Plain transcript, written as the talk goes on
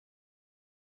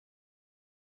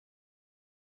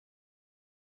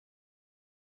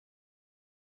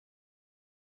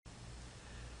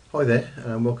Hi there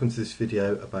and welcome to this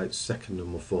video about second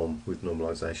normal form with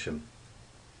normalisation.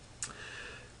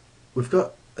 We've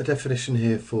got a definition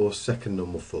here for second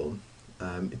normal form.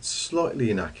 It's slightly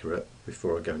inaccurate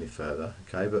before I go any further,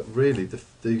 okay, but really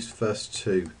these first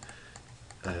two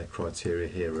criteria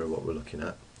here are what we're looking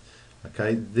at.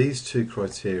 Okay, these two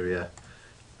criteria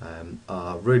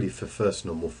are really for first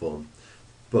normal form,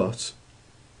 but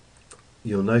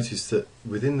you'll notice that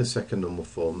within the second normal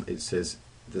form it says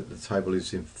that the table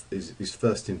is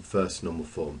first in first normal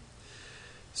form.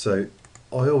 So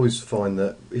I always find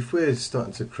that if we're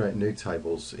starting to create new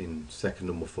tables in second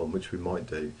normal form, which we might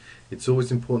do, it's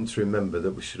always important to remember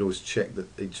that we should always check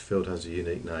that each field has a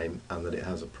unique name and that it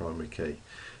has a primary key.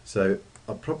 So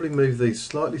I'll probably move these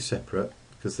slightly separate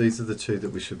because these are the two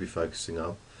that we should be focusing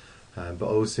on. But I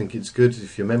always think it's good,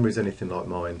 if your memory is anything like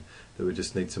mine, that we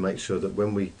just need to make sure that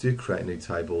when we do create new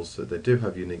tables that they do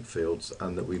have unique fields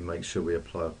and that we make sure we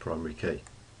apply a primary key.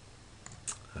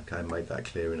 Okay, make that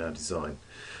clear in our design.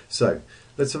 So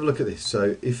let's have a look at this.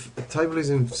 So if a table is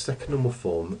in second normal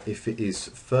form, if it is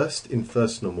first in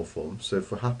first normal form, so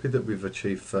if we're happy that we've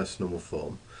achieved first normal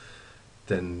form,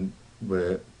 then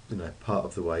we're part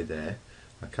of the way there.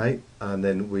 Okay, and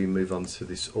then we move on to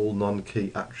this all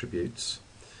non-key attributes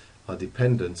are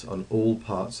dependent on all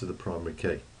parts of the primary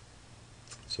key.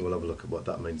 So we'll have a look at what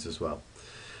that means as well.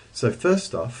 So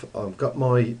first off, I've got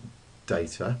my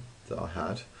data that I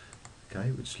had, okay,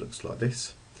 which looks like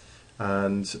this,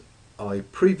 and I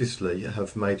previously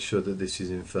have made sure that this is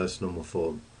in first normal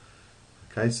form.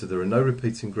 Okay, so there are no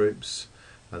repeating groups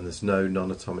and there's no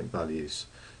non-atomic values.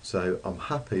 So I'm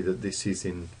happy that this is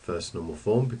in first normal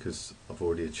form because I've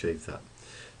already achieved that.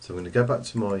 So I'm going to go back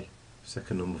to my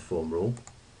second normal form rule,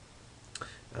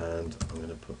 and I'm going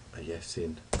to put a yes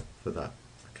in for that.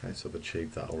 Okay, so I've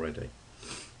achieved that already.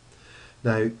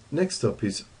 Now, next up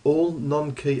is all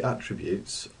non-key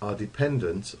attributes are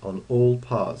dependent on all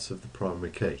parts of the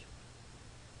primary key.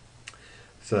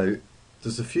 So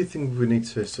there's a few things we need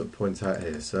to sort of point out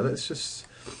here. So let's just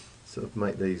sort of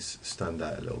make these stand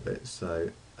out a little bit. So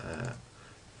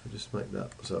I'll just make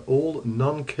that. So all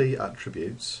non-key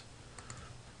attributes.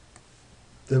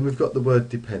 Then we've got the word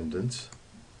dependent.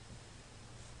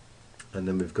 And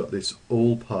then we've got this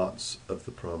all parts of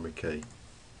the primary key.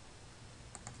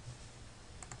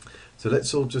 So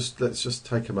let's just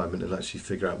take a moment and actually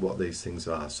figure out what these things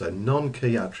are. So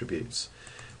non-key attributes.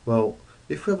 Well,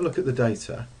 if we have a look at the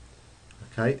data,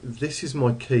 okay, this is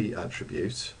my key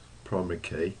attribute, primary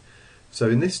key. So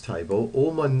in this table,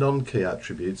 all my non-key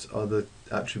attributes are the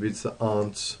attributes that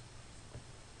aren't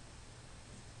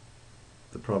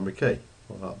the primary key,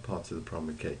 or aren't part of the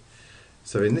primary key.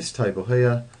 So in this table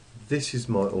here, this is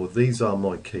these are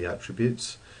my key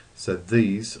attributes, so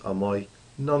these are my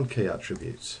non-key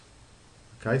attributes.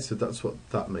 Okay, so that's what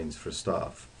that means for a start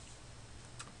off.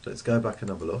 Let's go back and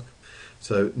have a look.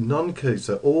 So non-key,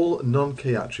 so all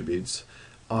non-key attributes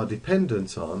are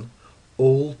dependent on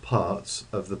all parts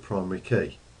of the primary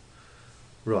key.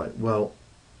 Right, well,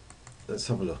 let's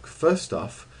have a look. First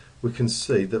off, we can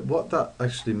see that what that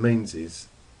actually means is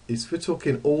we're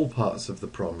talking all parts of the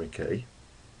primary key,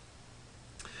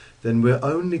 then we're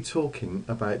only talking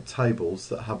about tables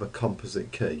that have a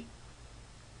composite key.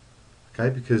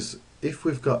 Okay, because if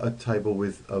we've got a table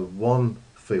with a one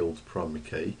field primary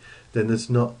key, then there's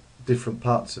not different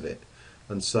parts of it.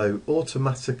 And so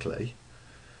automatically,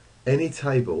 any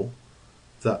table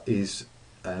that is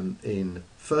in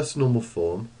first normal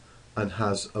form and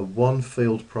has a one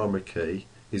field primary key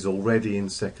is already in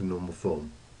second normal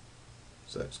form.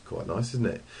 So it's quite nice, isn't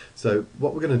it? So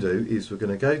what we're going to do is we're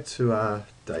going to go to our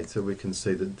data. We can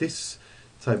see that this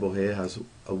table here has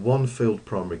a one field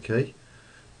primary key.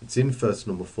 It's in first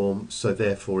normal form, so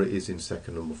therefore it is in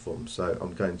second normal form. So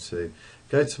I'm going to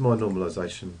go to my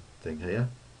normalisation thing here,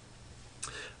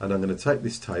 and I'm going to take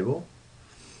this table,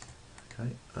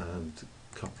 okay, and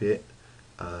copy it,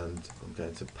 and I'm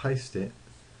going to paste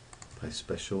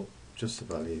special, just the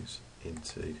values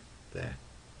into there.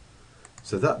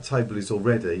 So that table is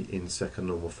already in second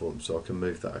normal form, so I can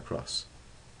move that across.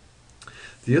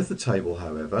 The other table,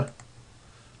 however,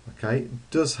 okay,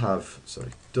 does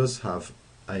have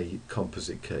a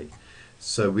composite key.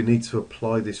 So we need to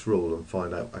apply this rule and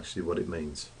find out actually what it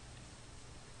means.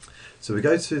 So we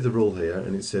go to the rule here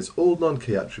and it says all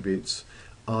non-key attributes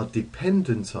are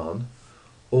dependent on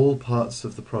all parts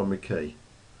of the primary key.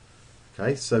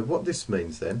 Okay, so what this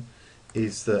means then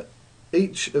is that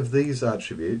each of these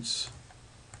attributes,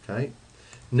 okay,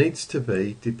 needs to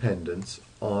be dependent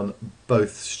on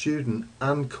both student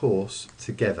and course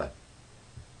together.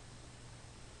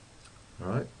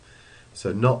 Alright,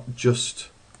 so not just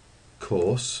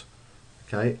course,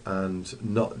 okay, and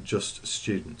not just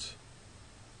student.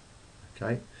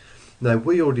 Okay, now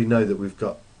we already know that we've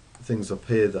got things up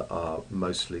here that are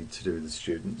mostly to do with the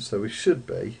student, so we should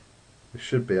be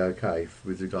okay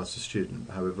with regards to student.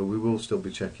 However, we will still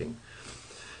be checking.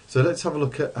 So let's have a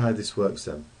look at how this works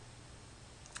then.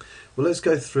 Well, let's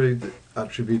go through the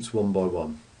attributes one by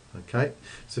one. Okay,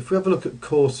 so if we have a look at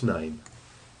course name.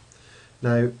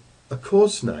 Now, a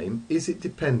course name, is it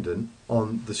dependent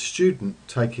on the student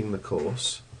taking the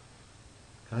course?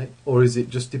 Okay, or is it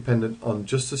just dependent on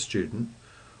just the student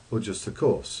or just the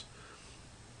course?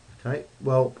 Okay,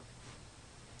 well,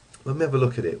 when we have a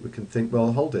look at it, we can think,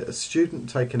 well, hold it, a student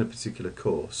taking a particular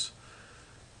course,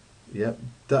 yeah,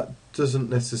 that doesn't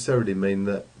necessarily mean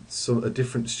that a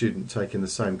different student taking the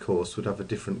same course would have a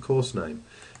different course name.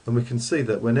 And we can see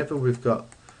that whenever we've got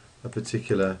a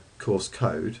particular course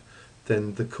code,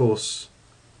 then the course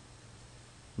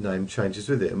name changes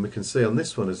with it. And we can see on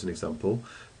this one as an example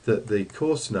that the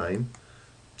course name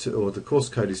or the course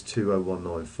code is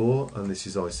 20194, and this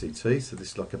is ICT, so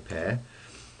this is like a pair.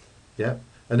 Yeah,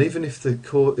 and even if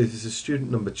the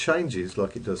student number changes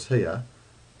like it does here,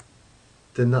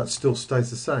 then that still stays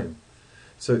the same.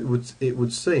 So it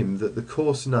would seem that the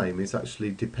course name is actually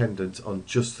dependent on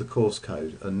just the course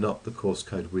code and not the course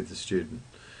code with the student.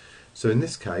 So in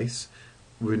this case,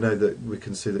 we know that we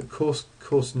can see that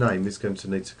course name is going to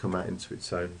need to come out into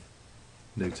its own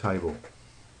new table.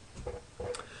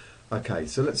 Okay,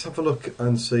 so let's have a look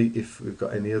and see if we've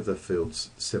got any other fields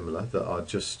similar that are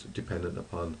just dependent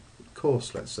upon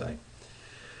course, let's say.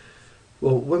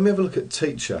 Well, when we have a look at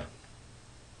teacher,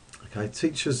 okay,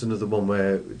 teacher's another one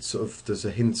where it's sort of there's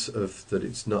a hint of that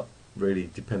it's not really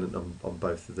dependent on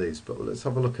both of these, but let's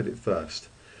have a look at it first.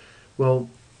 Well,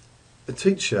 a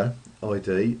teacher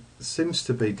ID seems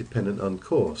to be dependent on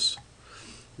course.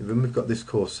 When we've got this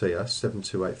course here,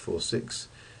 72846,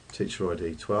 teacher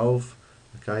ID 12,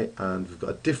 okay, and we've got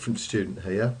a different student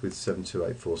here with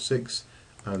 72846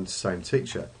 and same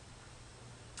teacher.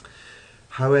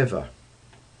 However,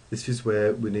 this is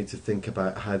where we need to think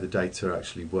about how the data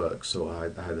actually works, or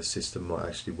how the system might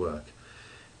actually work.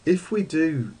 If we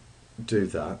do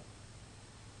that,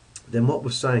 then what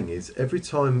we're saying is every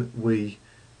time we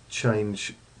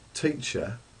change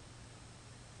teacher,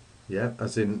 yeah,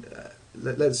 as in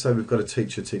let's say we've got a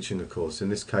teacher teaching a course. In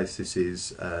this case, this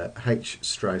is H.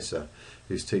 Strasser,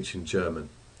 who's teaching German.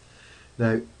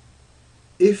 Now,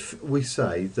 if we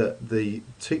say that the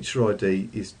teacher ID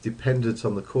is dependent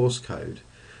on the course code,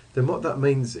 then what that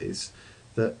means is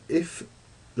that if,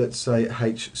 let's say,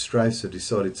 H. Strasser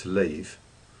decided to leave,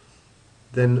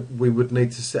 then we would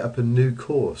need to set up a new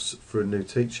course for a new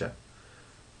teacher,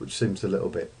 which seems a little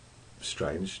bit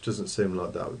strange. Doesn't seem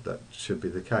like that should be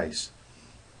the case.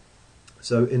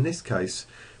 So in this case,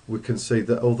 we can see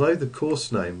that although the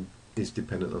course name is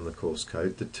dependent on the course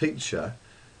code, the teacher,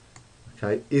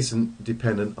 okay, isn't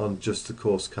dependent on just the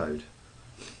course code.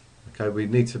 Okay, we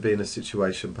need to be in a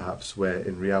situation perhaps where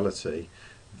in reality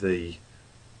the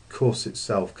course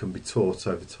itself can be taught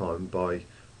over time by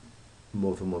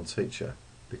more than one teacher,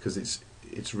 because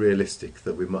it's realistic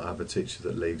that we might have a teacher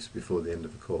that leaves before the end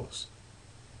of a course.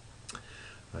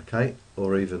 Okay,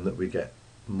 or even that we get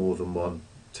more than one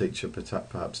teacher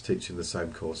perhaps teaching the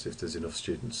same course if there's enough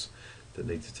students that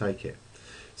need to take it.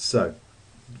 So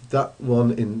that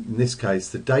one, in this case,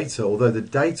 the data, although the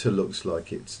data looks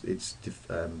like it's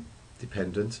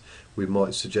dependent, we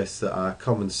might suggest that our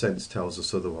common sense tells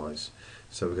us otherwise.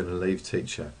 So we're going to leave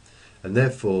teacher, and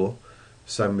therefore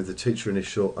same with the teacher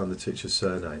initial and the teacher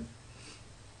surname.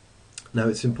 Now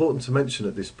it's important to mention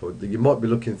at this point that you might be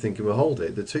looking thinking, well, hold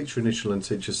it, the teacher initial and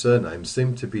teacher surname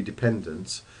seem to be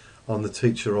dependent on the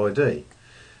teacher ID.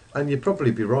 And you'd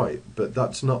probably be right, but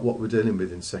that's not what we're dealing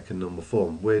with in second normal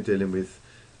form. We're dealing with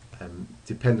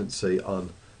dependency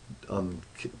on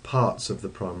parts of the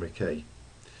primary key.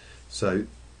 So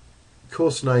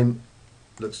course name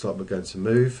looks like we're going to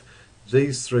move.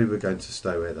 These three we're going to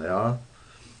stay where they are.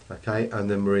 Okay, and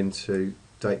then we're into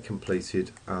date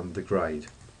completed and the grade.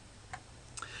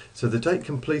 So the date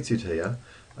completed here,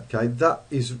 okay, that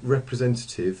is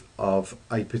representative of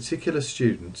a particular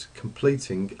student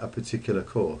completing a particular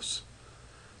course.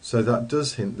 So that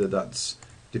does hint that that's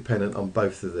dependent on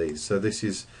both of these. So this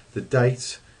is the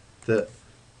date that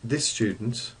this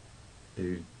student,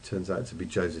 who turns out to be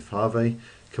Joseph Harvey,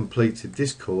 completed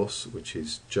this course, which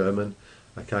is German,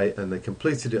 okay, and they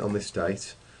completed it on this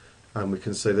date, and we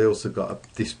can see they also got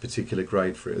this particular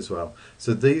grade for it as well.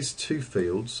 So these two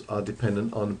fields are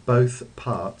dependent on both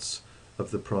parts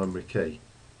of the primary key.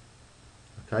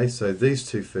 Okay, so these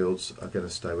two fields are going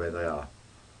to stay where they are.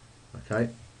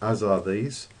 Okay, as are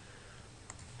these.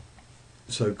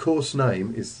 So course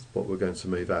name is what we're going to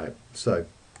move out. So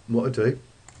what I do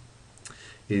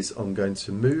is I'm going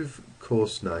to move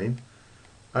course name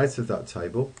out of that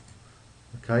table,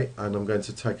 okay, and I'm going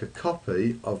to take a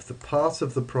copy of the part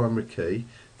of the primary key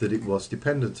that it was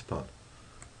dependent upon.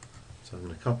 So I'm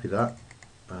going to copy that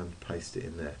and paste it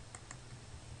in there.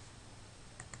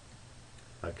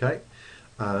 Okay,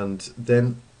 and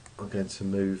then I'm going to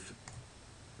move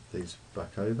these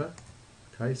back over.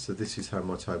 Okay, so this is how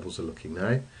my tables are looking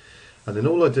now. And then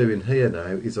all I do in here now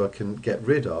is I can get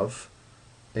rid of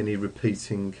any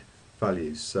repeating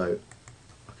values. So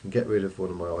I can get rid of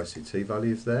one of my ICT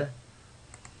values there.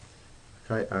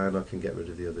 Okay, and I can get rid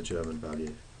of the other German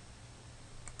value.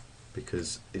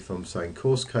 Because if I'm saying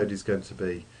course code is going to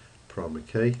be primary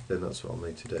key, then that's what I'll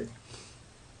need to do.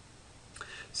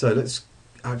 So let's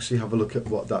actually have a look at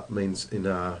what that means in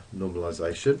our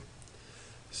normalisation.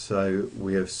 So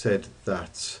we have said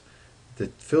that the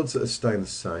fields that are staying the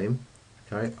same,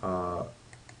 okay, are,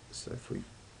 so if we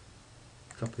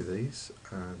copy these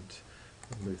and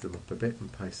move them up a bit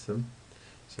and paste them,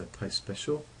 so paste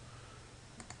special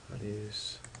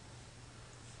values,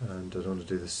 and I want to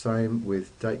do the same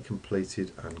with date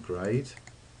completed and grade,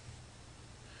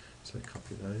 so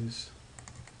copy those.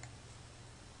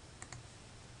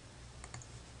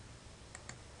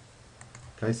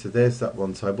 Okay, so there's that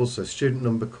one table. So student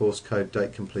number, course code,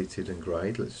 date completed and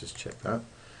grade. Let's just check that.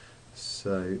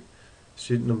 So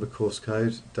student number, course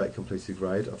code, date completed,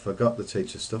 grade. I forgot the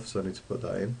teacher stuff, so I need to put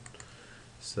that in.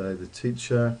 So the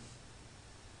teacher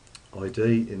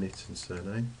ID, init and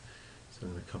surname. So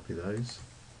I'm going to copy those.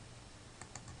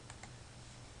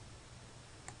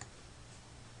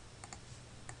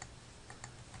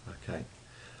 Okay,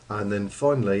 and then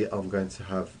finally I'm going to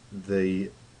have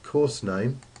the course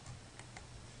name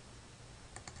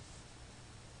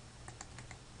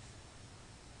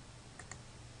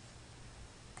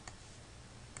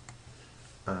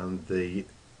and the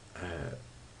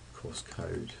course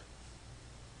code.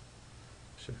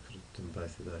 Actually, I could have done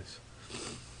both of those.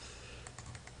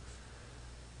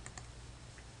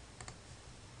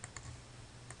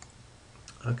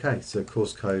 Okay, so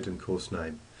course code and course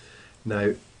name.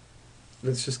 Now,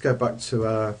 let's just go back to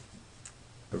our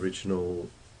original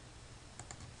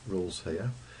rules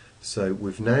here. So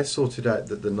we've now sorted out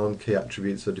that the non-key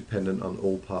attributes are dependent on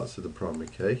all parts of the primary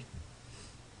key.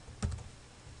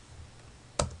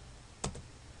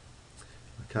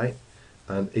 Okay,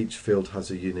 and each field has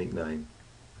a unique name.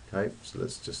 Okay, so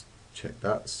let's just check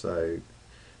that. So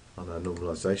on our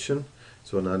normalisation,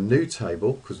 so on our new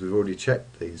table, because we've already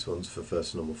checked these ones for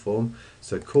first normal form,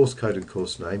 so course code and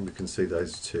course name, we can see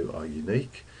those two are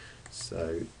unique.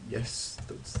 So yes,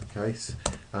 that's the case.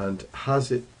 And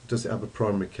does it have a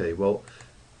primary key? Well,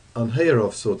 on here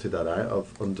I've sorted that out.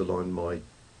 I've underlined my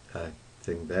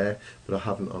thing there, but I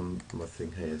haven't on my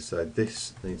thing here. So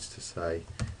this needs to say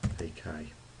PK.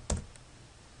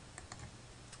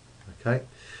 Okay,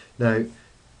 now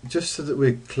just so that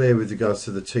we're clear with regards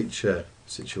to the teacher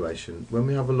situation, when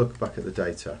we have a look back at the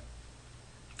data,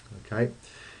 okay,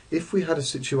 if we had a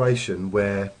situation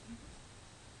where,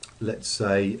 let's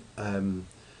say,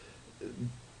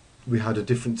 we had a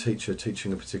different teacher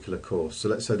teaching a particular course, so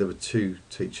let's say there were two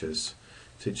teachers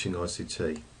teaching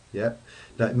ICT. Yeah.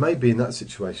 Now it may be in that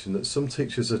situation that some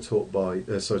teachers are taught by,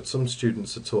 some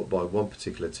students are taught by one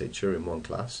particular teacher in one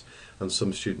class, and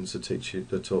some students are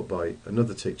taught by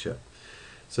another teacher.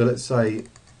 So let's say,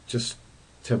 just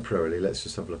temporarily, let's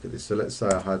just have a look at this. So let's say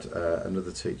I had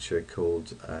another teacher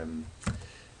called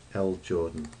L.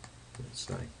 Jordan, let's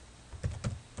say.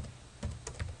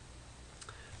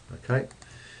 Okay.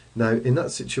 Now in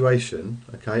that situation,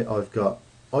 okay, I've got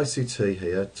ICT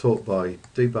here, taught by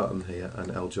D. Button here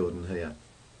and L. Jordan here.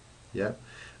 Yeah,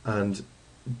 and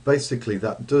basically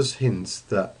that does hint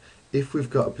that if we've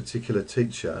got a particular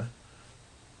teacher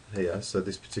here, so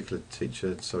this particular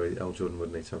teacher, sorry, L. Jordan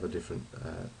would need to have a different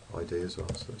ID as well,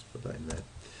 so let's put that in there.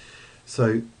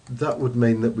 So that would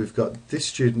mean that we've got this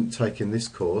student taking this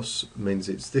course means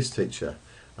it's this teacher,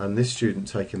 and this student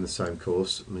taking the same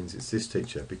course means it's this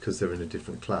teacher, because they're in a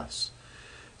different class.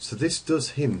 So this does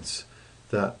hint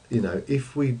that, you know,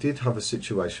 if we did have a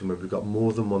situation where we've got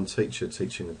more than one teacher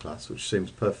teaching a class, which seems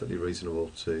perfectly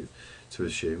reasonable to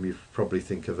assume, you probably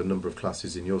think of a number of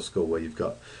classes in your school where you've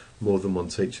got more than one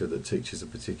teacher that teaches a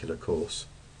particular course,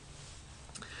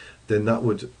 then that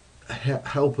would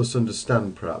help us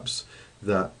understand perhaps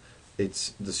that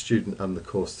it's the student and the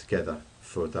course together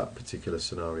for that particular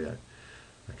scenario.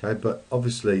 Okay, but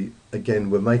obviously, again,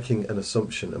 we're making an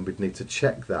assumption, and we'd need to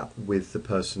check that with the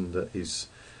person that is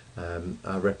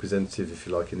our representative, if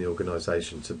you like, in the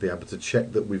organisation, to be able to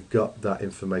check that we've got that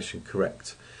information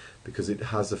correct. because it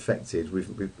has affected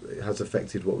it has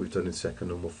affected what we've done in second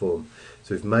normal form.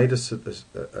 So we've made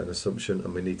an assumption,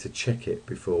 and we need to check it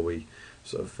before we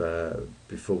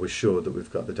before we're sure that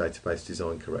we've got the database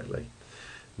designed correctly.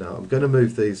 Now I'm going to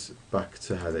move these back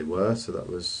to how they were. So that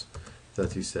was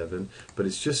 37, but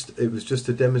it was just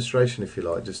a demonstration, if you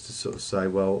like, just to sort of say,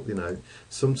 well, you know,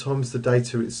 sometimes the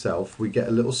data itself, we get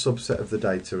a little subset of the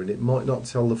data and it might not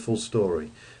tell the full story,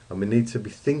 and we need to be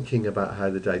thinking about how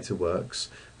the data works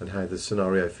and how the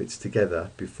scenario fits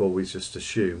together before we just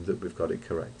assume that we've got it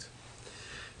correct.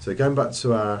 So going back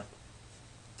to our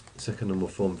second normal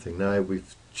form thing, now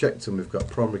we've checked and we've got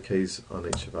primary keys on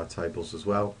each of our tables as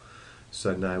well.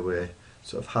 So now we're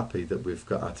sort of happy that we've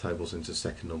got our tables into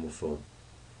second normal form.